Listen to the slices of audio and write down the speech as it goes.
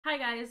Hi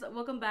guys,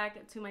 welcome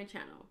back to my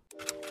channel.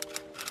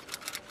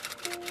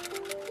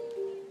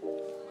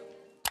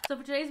 So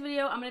for today's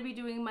video, I'm going to be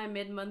doing my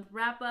mid-month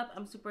wrap-up.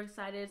 I'm super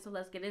excited, so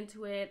let's get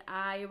into it.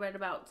 I read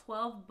about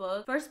 12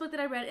 books. First book that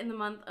I read in the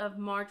month of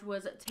March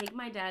was Take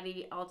My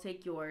Daddy, I'll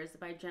Take Yours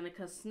by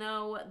Jenika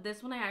Snow.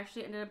 This one I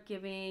actually ended up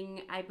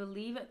giving, I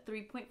believe,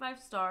 3.5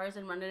 stars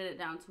and running it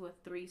down to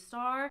a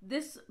 3-star.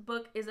 This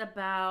book is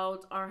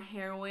about our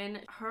heroine.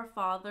 Her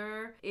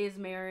father is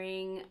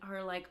marrying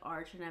her like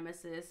arch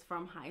nemesis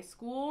from high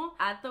school.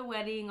 At the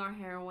wedding, our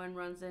heroine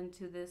runs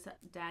into this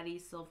daddy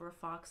silver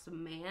fox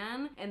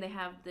man, and they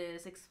have this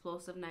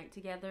explosive night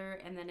together,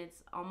 and then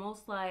it's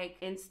almost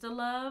like insta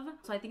love.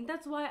 So I think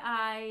that's why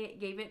I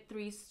gave it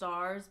 3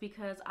 stars,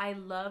 because I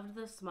loved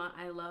the smut,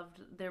 I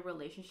loved their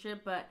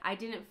relationship, but I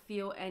didn't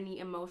feel any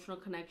emotional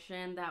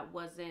connection that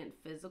wasn't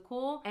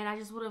physical, and I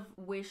just would have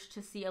wished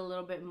to see a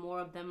little bit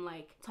more of them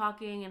like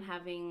talking and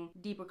having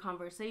deeper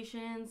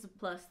conversations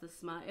plus the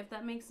smut, if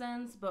that makes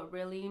sense. But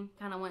really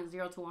kind of went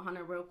 0 to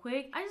 100 real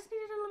quick. I just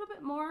needed a little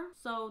bit more,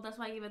 so that's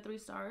why I gave it 3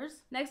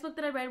 stars. Next book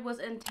that I read was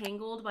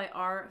Entangled by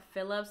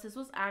Phillips. This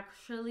was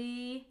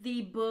actually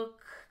the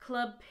book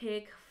club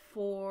pick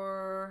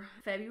for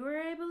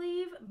February, I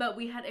believe, but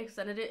we had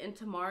extended it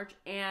into March,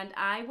 and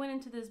I went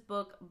into this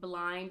book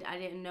blind. I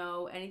didn't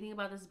know anything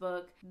about this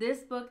book. This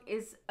book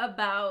is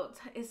about,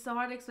 it's so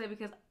hard to explain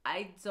because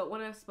I don't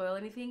want to spoil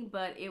anything,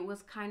 but it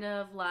was kind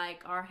of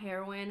like our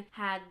heroine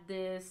had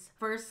this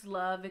first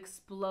love,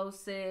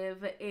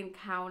 explosive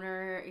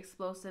encounter,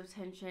 explosive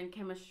tension,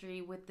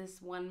 chemistry with this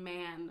one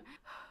man.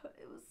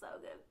 It was so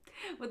good.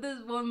 With this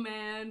one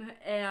man,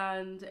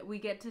 and we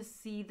get to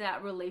see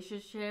that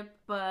relationship,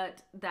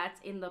 but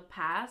that's in the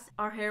past.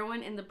 Our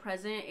heroine in the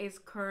present is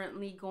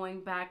currently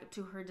going back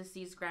to her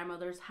deceased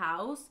grandmother's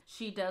house.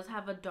 She does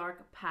have a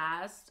dark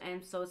past,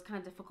 and so it's kind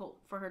of difficult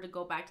for her to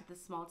go back to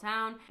this small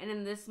town. And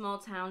in this small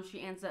town,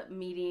 she ends up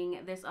meeting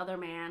this other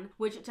man,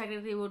 which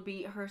technically would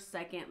be her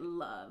second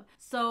love.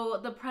 So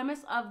the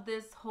premise of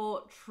this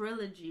whole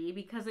trilogy,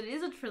 because it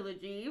is a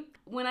trilogy,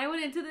 when I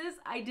went into this,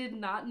 I did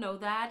not know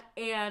that,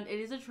 and it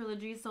is a trilogy.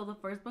 So the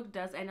first book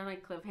does end on a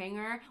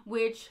cliffhanger,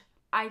 which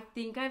I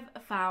think I've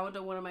found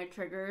one of my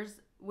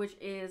triggers, which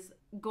is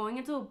going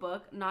into a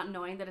book not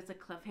knowing that it's a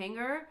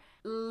cliffhanger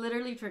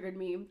literally triggered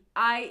me.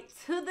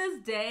 To this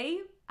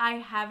day, I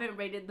haven't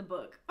rated the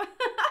book.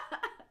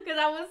 Because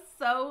I was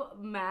so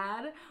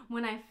mad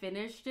when I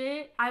finished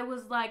it. I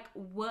was like,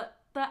 what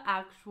the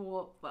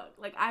actual fuck?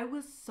 Like, I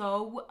was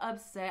so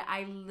upset.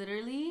 I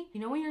literally,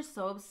 you know when you're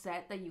so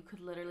upset that you could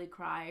literally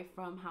cry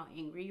from how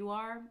angry you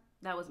are?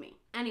 That was me.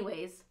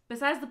 Anyways,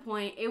 besides the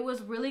point, it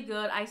was really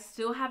good. I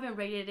still haven't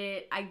rated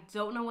it. I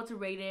don't know what to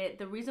rate it.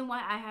 The reason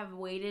why I have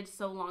waited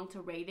so long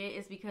to rate it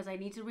is because I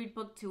need to read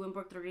book 2 and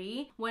book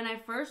 3. When I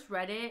first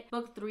read it,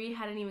 book 3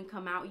 hadn't even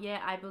come out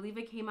yet. I believe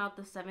it came out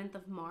the 7th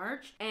of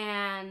March,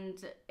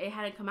 and it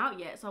hadn't come out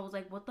yet. So I was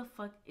like, what the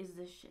fuck is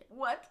this shit?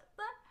 What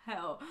the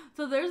hell?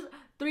 So there's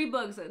 3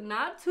 books,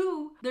 not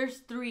 2, there's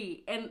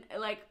 3, and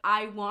like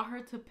I want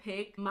her to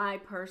pick my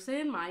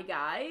person, my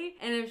guy,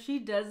 and if she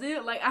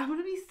doesn't, like I'm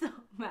gonna be so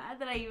mad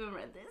that I even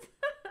read this.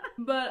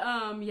 But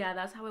yeah,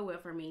 that's how it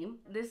went for me.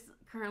 This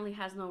currently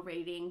has no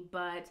rating,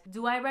 but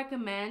do I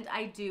recommend?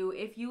 I do.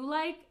 If you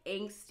like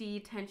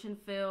angsty, tension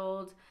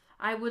filled,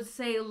 I would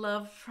say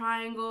love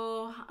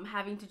triangle,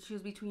 having to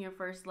choose between your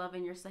first love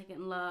and your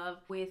second love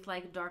with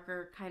like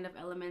darker kind of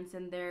elements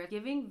in there,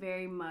 giving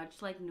very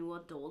much like new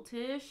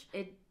adultish.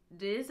 It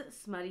is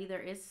smutty,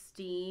 there is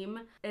steam,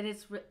 and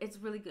it's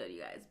really good,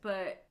 you guys.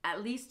 But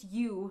at least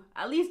you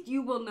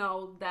will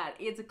know that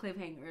it's a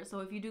cliffhanger. So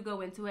if you do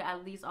go into it,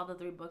 at least all the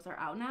 3 books are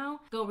out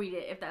now. Go read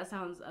it if that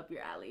sounds up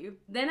your alley.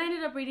 Then I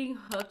ended up reading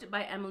Hooked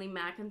by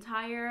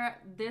McIntire.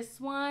 This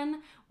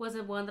one was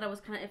a one that I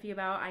was kind of iffy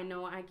about. I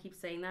know I keep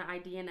saying that. I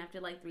DNF'd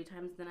it like 3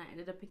 times, then I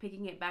ended up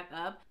picking it back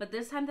up. But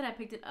this time that I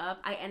picked it up,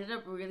 I ended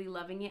up really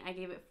loving it. I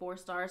gave it 4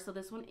 stars. So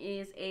this one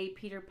is a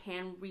Peter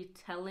Pan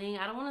retelling.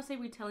 I don't want to say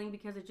retelling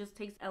because it just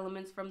takes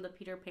elements from the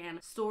Peter Pan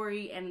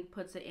story and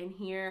puts it in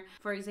here.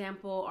 For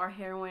example, our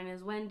heroine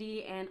is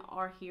Wendy and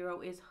our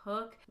hero is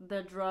Hook.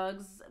 The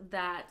drugs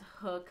that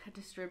Hook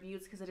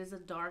distributes, because it is a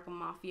dark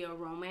mafia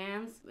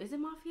romance. Is it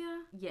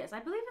mafia? Yes, I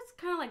believe it's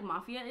kind of like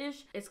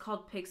mafia-ish. It's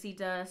called pixie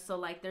dust, so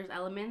like there's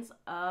elements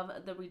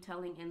of the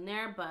retelling in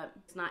there, but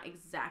it's not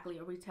exactly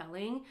a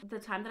retelling. The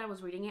time that I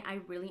was reading it,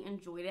 I really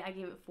enjoyed it. I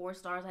gave it 4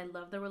 stars. I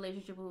loved the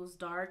relationship. It was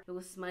dark, it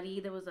was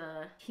smutty, there was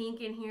a kink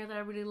in here that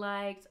I really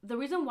liked. The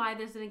reason why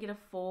this didn't get a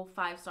full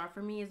 5-star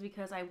for me is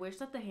because I wish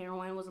that the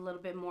heroine was a little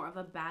bit more of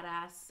a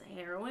badass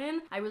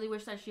heroine. I really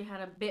wish that she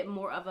had a bit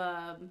more of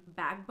a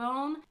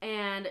backbone,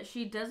 and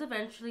she does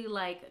eventually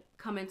like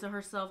come into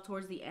herself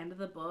towards the end of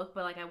the book,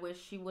 but like I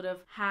wish she would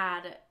have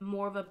had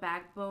more of a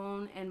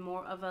backbone and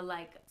more of a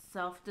like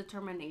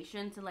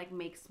self-determination to like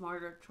make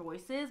smarter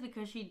choices,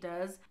 because she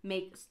does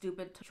make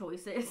stupid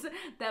choices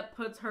that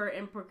puts her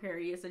in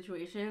precarious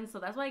situations. So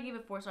that's why I gave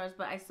it 4 stars,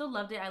 but I still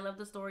loved it. I love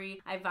the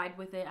story. I vibed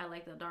with it. I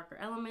like the darker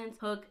elements.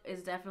 Hook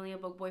is definitely a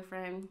book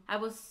boyfriend. I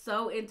was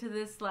so into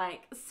this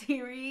like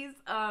series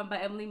by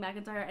Emily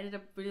McIntire. I ended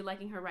up really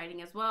liking her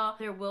writing as well.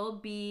 There will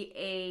be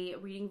a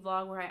reading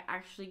vlog where I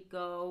actually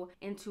go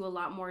into a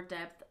lot more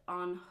depth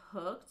on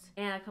Hooked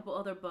and a couple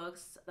other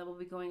books that will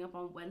be going up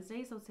on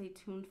Wednesday, so stay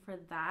tuned for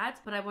that.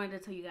 But I wanted to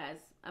tell you guys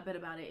a bit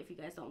about it. If you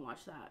guys don't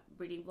watch that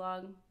reading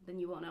vlog, then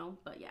you won't know.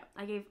 But yeah,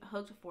 I gave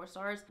Hooked 4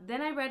 stars.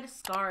 Then I read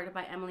Scarred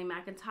by Emily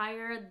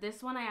McIntire.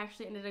 This one I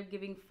actually ended up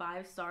giving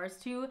 5 stars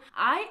to.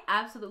 I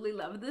absolutely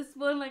love this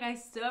one. Like, I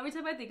still, every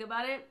time I think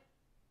about it,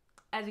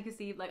 as you can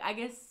see, like, I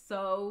get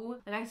so,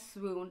 like, I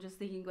swoon just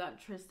thinking about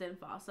Tristan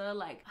Fossa.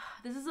 Like,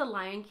 this is a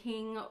Lion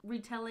King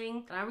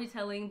retelling. Not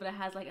retelling, but it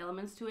has, like,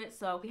 elements to it.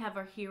 So we have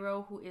our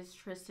hero, who is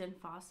Tristan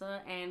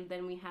Fossa, and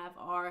then we have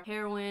our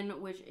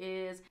heroine, which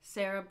is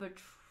Sarah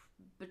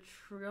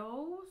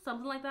Betrou,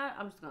 something like that.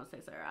 I'm just gonna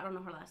say Sarah. I don't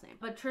know her last name.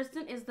 But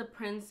Tristan is the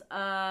prince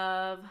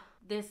of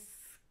this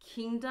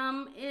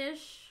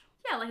kingdom-ish.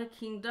 Yeah, like a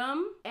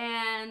kingdom,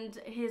 and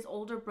his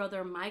older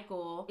brother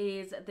Michael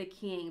is the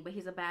king, but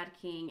he's a bad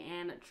king,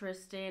 and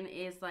Tristan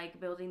is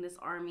like building this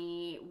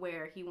army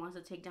where he wants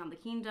to take down the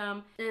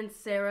kingdom, and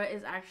Sarah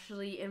is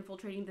actually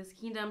infiltrating this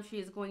kingdom.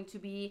 She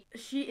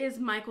is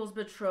Michael's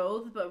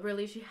betrothed, but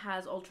really she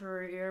has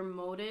ulterior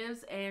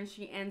motives, and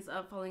she ends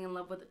up falling in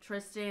love with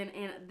Tristan,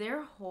 and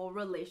their whole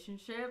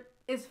relationship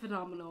is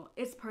phenomenal.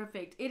 It's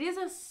perfect. It is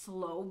a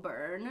slow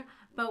burn,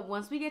 but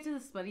once we get to the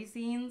smutty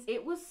scenes,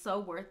 it was so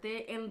worth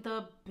it, and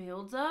the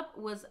build-up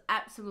was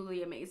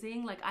absolutely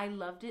amazing. Like, I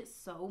loved it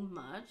so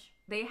much.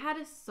 They had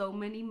so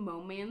many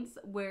moments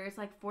where it's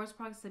like forced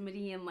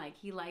proximity, and like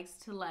he likes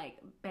to like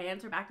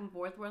banter back and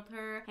forth with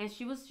her, and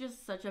she was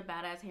just such a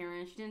badass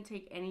heroine. She didn't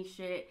take any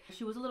shit.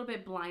 She was a little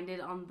bit blinded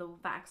on the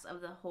facts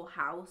of the whole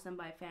house and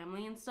by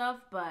family and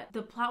stuff, but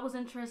the plot was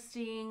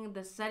interesting.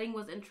 The setting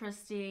was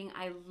interesting.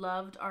 I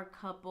loved our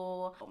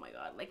couple. Oh my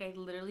god, like, I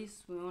literally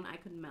swoon. I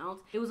could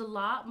melt. It was a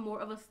lot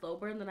more of a slow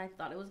burn than I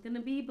thought it was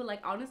gonna be, but like,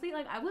 honestly,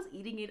 like, I was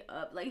eating it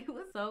up. Like, it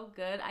was so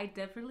good. I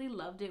definitely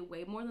loved it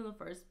way more than the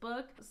first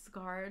book.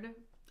 Scarred,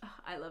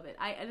 I love it.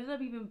 I ended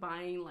up even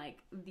buying like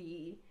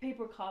the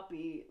paper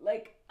copy.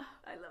 Like,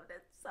 I loved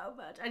it so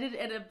much. I did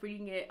end up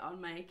reading it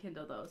on my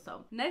Kindle though.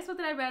 So next book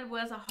that I read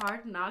was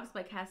Hard Knocks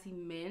by Cassie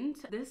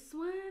Mint. This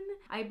one,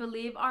 I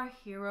believe our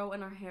hero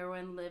and our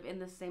heroine live in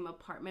the same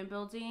apartment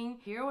building.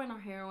 Hero and our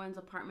heroine's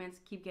apartments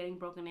keep getting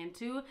broken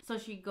into, so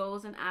she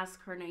goes and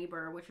asks her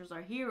neighbor, which was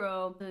our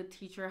hero, to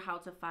teach her how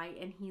to fight,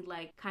 and he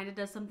like kind of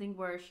does something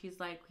where she's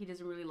like, he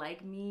doesn't really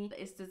like me.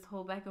 It's this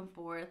whole back and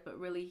forth, but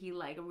really he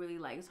like really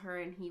likes her,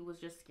 and he was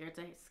just scared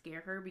to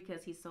scare her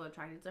because he's so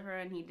attracted to her,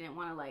 and he didn't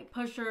want to like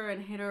push her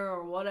and hit her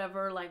or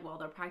whatever, like, while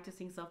they're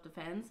practicing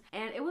self-defense.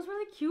 And it was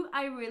really cute.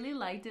 I really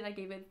liked it. I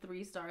gave it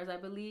 3 stars, I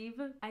believe.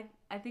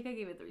 I think I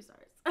gave it 3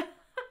 stars.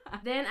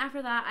 Then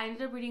after that, I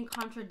ended up reading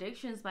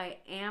Contradictions by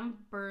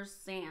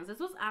Ambpersand. This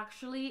was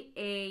actually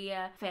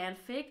a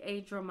fanfic,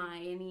 a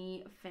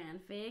Hermione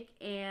fanfic,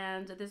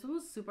 and this one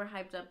was super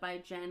hyped up by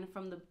Jen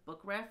from the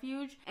Book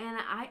Refuge, and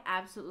I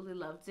absolutely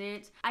loved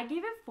it. I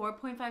gave it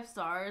 4.5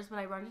 stars, but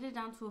I rounded it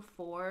down to a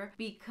 4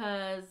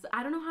 because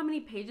I don't know how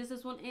many pages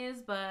this one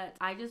is, but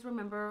I just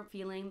remember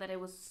feeling that it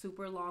was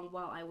super long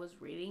while I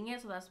was reading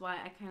it, so that's why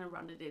I kind of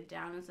rounded it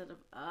down instead of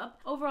up.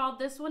 Overall,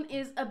 this one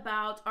is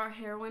about our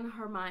heroine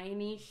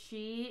Hermione.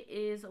 She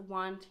is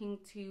wanting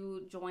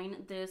to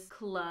join this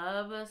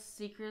club, a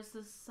secret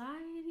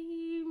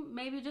society,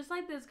 maybe just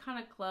like this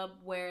kind of club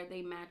where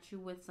they match you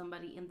with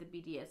somebody in the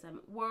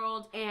BDSM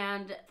world.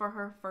 And for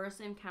her first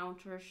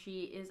encounter,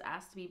 she is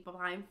asked to be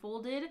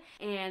blindfolded,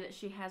 and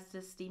she has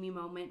this steamy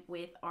moment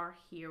with our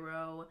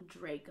hero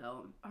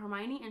Draco.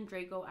 Hermione and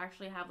Draco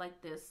actually have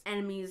like this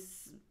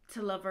enemies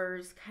to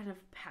lovers kind of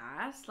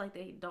past. Like,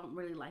 they don't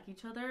really like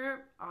each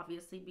other,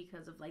 obviously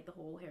because of like the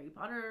whole Harry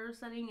Potter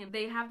setting, and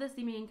they have this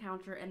steamy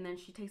encounter, and then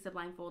she takes the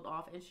blindfold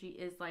off and she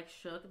is like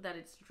shook that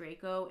it's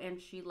Draco,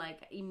 and she like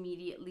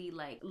immediately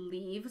like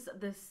leaves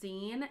the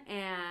scene,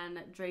 and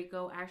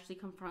Draco actually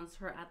confronts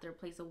her at their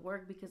place of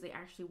work because they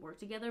actually work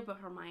together, but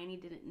Hermione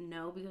didn't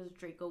know because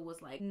Draco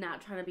was like not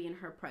trying to be in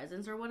her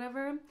presence or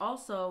whatever.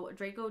 Also,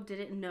 Draco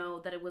didn't know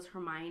that it was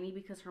Hermione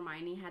because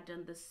Hermione had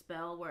done this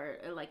spell where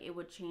like it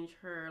would change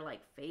her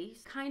like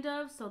face, kind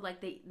of, so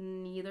like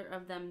neither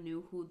of them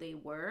knew who they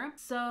were.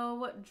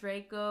 So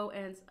Draco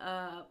ends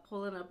up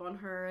pulling up on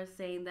her,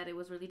 saying that it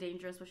was really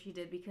dangerous what she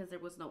did because there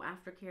was no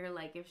aftercare.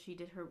 Like, if she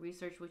did her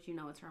research, which, you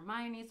know, it's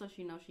Hermione, so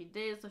she knows she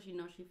did, so she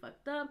knows she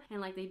fucked up.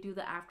 And like they do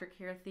the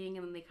aftercare thing,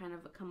 and then they kind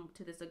of come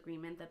to this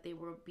agreement that they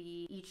will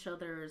be each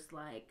other's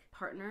like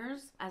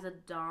partners as a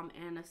dom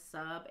and a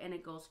sub, and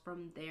it goes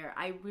from there.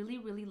 I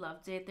really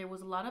loved it. There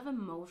was a lot of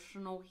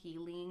emotional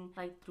healing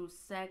like through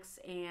sex,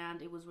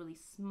 and it was really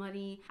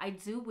smutty. I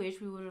do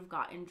wish we would have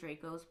gotten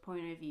Draco's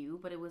point of view,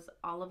 but it was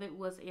all of it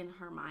was in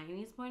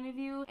Hermione's point of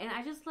view, and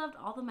I just loved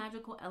all the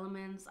magical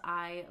elements.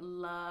 I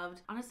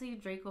loved, honestly,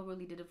 Draco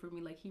really did it for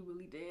me. Like he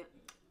really did.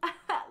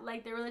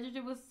 Like their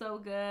relationship was so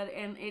good,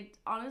 and it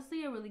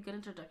honestly a really good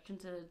introduction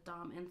to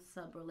dom and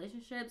sub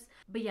relationships.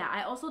 But yeah,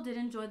 I also did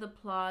enjoy the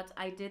plot.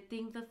 I did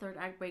think the third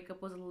act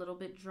breakup was a little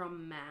bit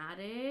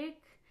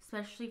dramatic,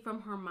 especially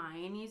from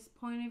Hermione's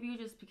point of view,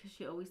 just because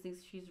she always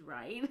thinks she's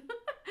right.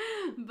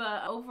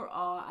 But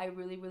overall, I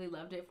really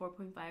loved it.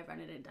 4.5,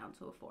 rounded it down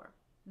to a 4.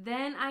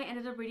 Then I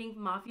ended up reading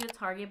Mafia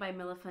Target by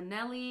Mila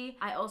Finelli.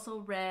 I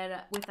also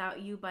read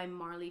Without You by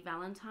Marley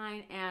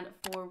Valentine and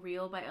For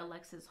Real by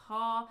Alexis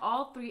Hall.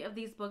 All three of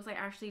these books I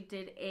actually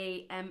did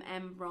a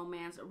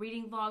romance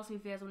reading vlog, so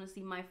if you guys want to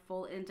see my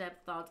full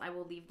in-depth thoughts, I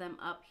will leave them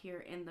up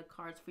here in the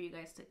cards for you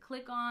guys to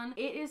click on.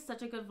 It is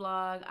such a good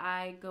vlog.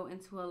 I go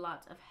into a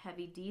lot of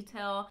heavy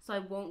detail, so I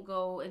won't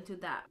go into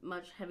that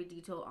much heavy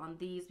detail on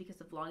these because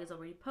the vlog is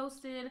already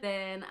posted.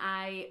 Then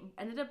I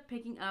ended up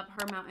picking up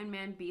Her Mountain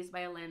Man Beast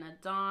by Elena.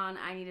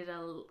 I needed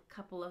a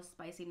couple of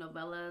spicy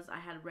novellas. I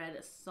had read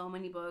so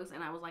many books,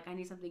 and I was like, I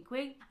need something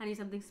quick, I need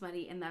something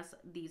smutty, and that's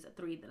these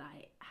three that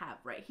I have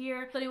right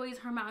here. So anyways,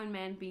 Her Mountain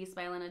Man Beast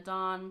by Elena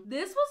Dawne.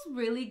 This was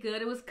really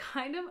good. It was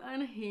kind of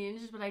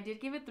unhinged, but I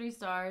did give it 3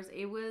 stars.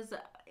 It was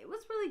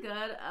really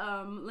good.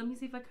 Let me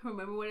see if I can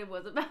remember what it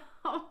was about.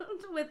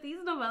 With these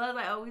novellas,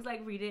 I always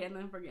like read it and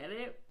then forget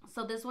it.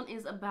 So this one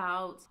is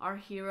about our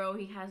hero.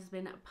 He has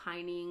been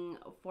pining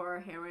for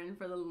a heroine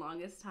for the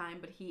longest time,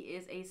 but he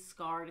is a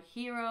scarred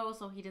hero,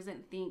 so he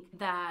doesn't think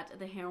that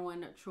the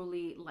heroine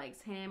truly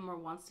likes him or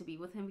wants to be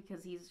with him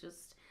because he's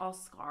just all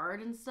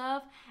scarred and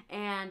stuff.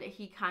 And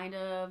he kind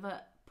of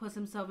puts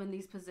himself in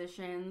these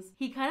positions.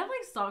 He kind of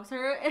like stalks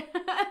her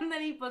and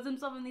then he puts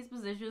himself in these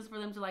positions for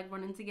them to like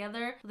run in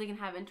together so they can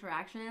have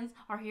interactions.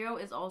 Our hero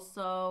is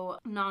also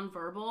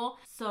nonverbal,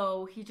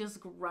 so he just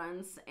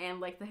grunts, and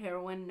like the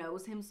heroine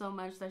knows him so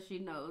much that she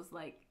knows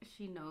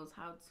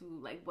how to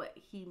like what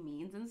he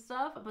means and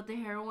stuff. But the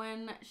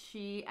heroine,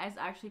 she is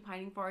actually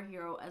pining for our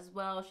hero as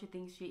well. She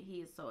thinks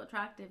he is so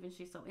attractive and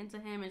she's so into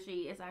him, and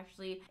she is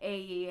actually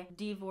a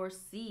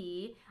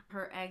divorcee.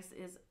 Her ex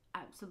is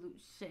absolute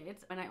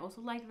shit. And I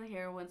also like the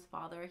heroine's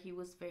father.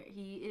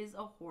 He is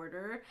a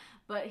hoarder,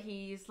 but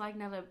he's like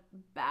not a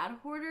bad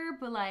hoarder,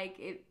 but like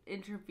it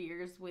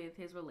interferes with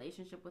his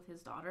relationship with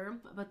his daughter.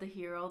 But the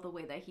hero, the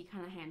way that he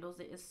kind of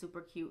handles it is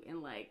super cute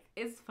and like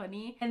it's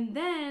funny. And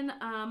then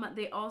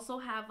they also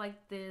have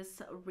like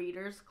this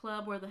readers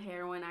club where the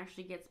heroine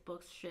actually gets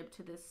books shipped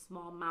to this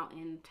small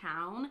mountain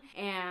town,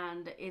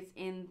 and it's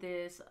in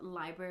this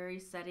library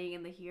setting,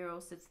 and the hero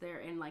sits there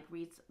and like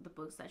reads the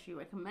books that she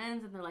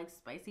recommends, and they're like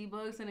spicy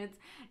books, and it's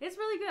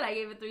really good. I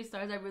gave it 3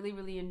 stars. I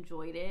really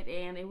enjoyed it,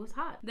 and it was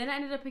hot. Then I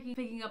ended up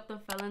picking up The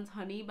Felon's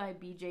Honey by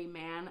BJ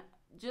Mann.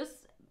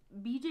 Just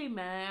BJ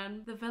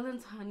Mann, The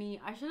Felon's Honey.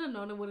 I should have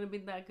known it wouldn't have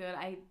been that good.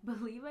 I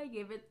believe I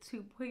gave it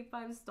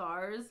 2.5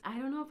 stars. I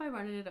don't know if I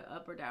rated it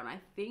up or down. I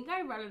think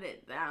I rated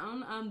it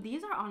down.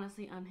 These are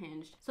honestly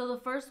unhinged. So the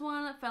first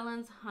one,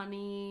 Felon's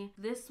Honey.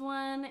 This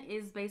one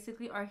is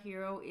basically our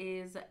hero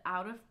is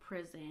out of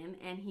prison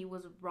and he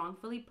was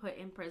wrongfully put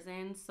in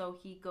prison. So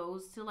he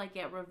goes to like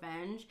get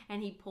revenge,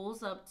 and he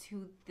pulls up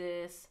to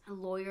this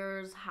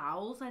lawyer's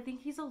house. I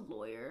think he's a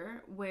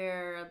lawyer,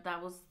 where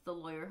that was the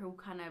lawyer who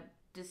kind of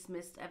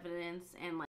dismissed evidence and like